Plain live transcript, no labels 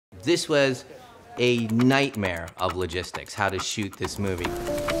This was a nightmare of logistics, how to shoot this movie.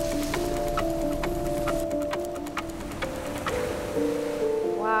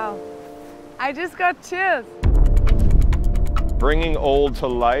 Wow, I just got chills. Bringing old to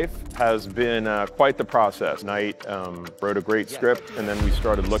life has been quite the process. Knight wrote a great script, and then we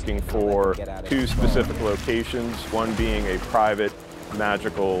started looking for 2 specific locations, one being a private,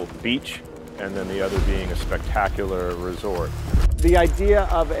 magical beach, and then the other being a spectacular resort. The idea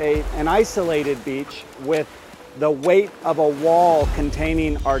of an isolated beach with the weight of a wall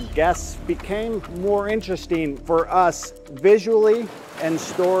containing our guests became more interesting for us visually and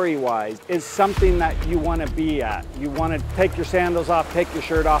story-wise. Is something that you want to be at. You want to take your sandals off, take your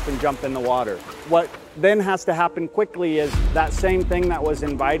shirt off, and jump in the water. What then has to happen quickly is that same thing that was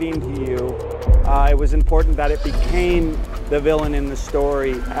inviting to you, it was important that it became the villain in the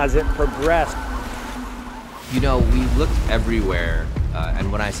story as it progressed. You know, we looked everywhere,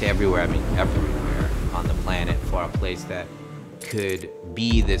 and when I say everywhere, I mean everywhere on the planet for a place that could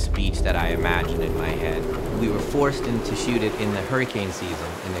be this beach that I imagined in my head. We were forced to shoot it in the hurricane season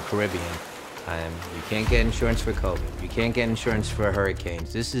in the Caribbean. You can't get insurance for COVID. You can't get insurance for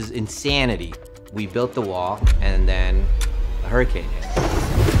hurricanes. This is insanity. We built the wall, and then a hurricane hit.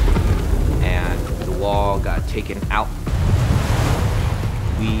 And the wall got taken out.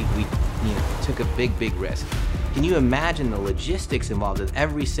 We took a big risk. Can you imagine the logistics involved with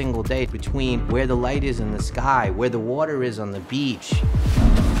every single day between where the light is in the sky, where the water is on the beach?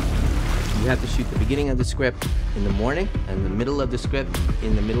 You have to shoot the beginning of the script in the morning, and the middle of the script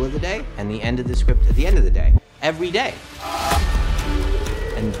in the middle of the day, and the end of the script at the end of the day, every day.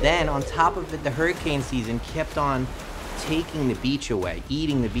 And then on top of it, the hurricane season kept on taking the beach away,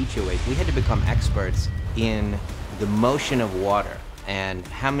 eating the beach away. We had to become experts in the motion of water and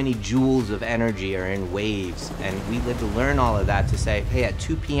how many joules of energy are in waves. And we had to learn all of that to say, hey, at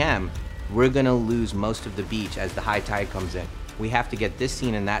 2 p.m., we're gonna lose most of the beach as the high tide comes in. We have to get this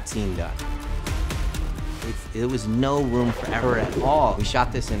scene and that scene done. There was no room for error at all. We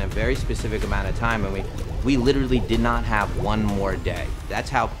shot this in a very specific amount of time, and we literally did not have one more day. That's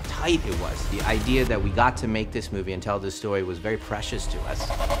how tight it was. The idea that we got to make this movie and tell this story was very precious to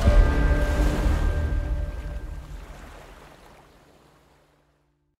us.